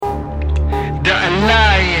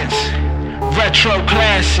Retro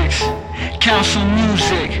classics, Council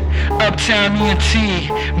Music, Uptown ENT,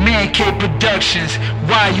 Man Cave Productions.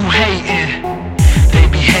 Why you hating? They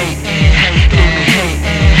be hating, they be hating.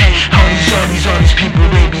 All these people,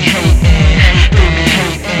 they be hating, they be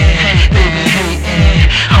hating, they be hating.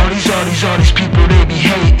 All these people, they be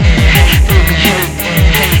hating, they be hating,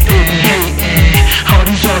 they be hating. All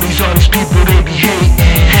these people, they be hating,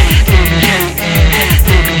 they be hating,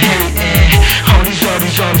 they be hating.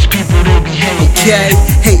 All these people, they be hating. Okay,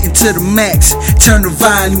 hating to the max, turn the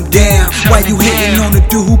volume down. Why you hating on the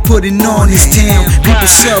dude who putting on this town? People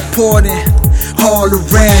supporting all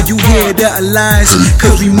around. You hear the alliance,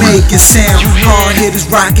 cause we making sound. Hard hitters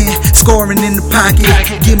rocking, scoring in the pocket.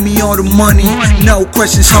 Give me all the money, no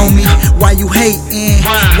questions homie. Why you hating?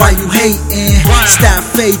 Why you hating? Stop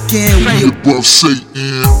faking, we above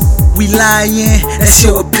Satan. We lying, that's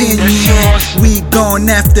your opinion. We going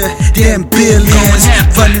after them billions,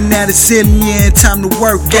 running out of zillion, time to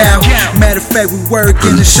work out. Matter of fact, we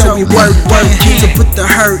working to show we working to put the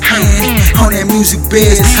hurt in on that music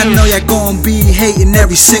biz. I know y'all gon' be hating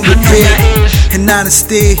every single bit. And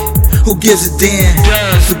honestly, who gives a damn?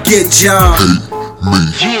 Forget y'all.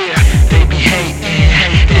 Yeah, they be hating,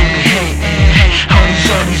 they be hating. All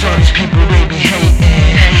these people, they be hating,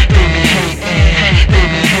 they be hating, they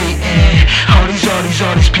be hating.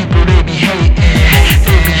 All these people, they be hating,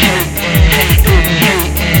 they be hating, they be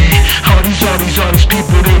hating. All these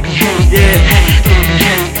people, they be hating, they be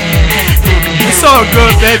hating, they be hating. It's all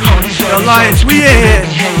good, baby. The Alliance, we in here.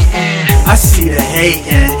 I see the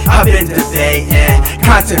hating, I've been debating,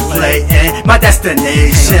 contemplating my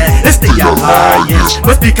destination. It's the Alliance,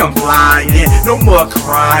 must be compliant, no more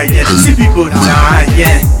crying, see people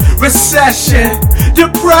dying. Recession,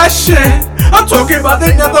 depression, I'm talking about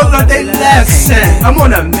they never learned their lesson. I'm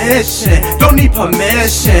on a mission, don't need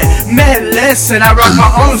permission. Man, listen, I rock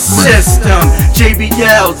my own system.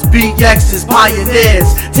 JBLs, BXs,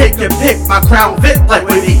 pioneers. Take your pick, my crown fit like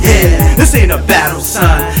where we in. This ain't a battle,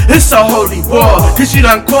 son, it's a holy war. Cause you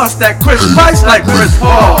done cost that Chris Price like Chris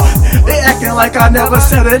Paul. They acting like I never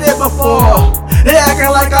said it before. They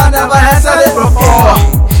acting like I never had said it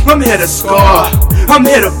before. I'm here to score, I'm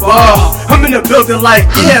here to ball. I'm in the building like,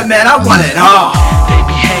 yeah man, I want it all.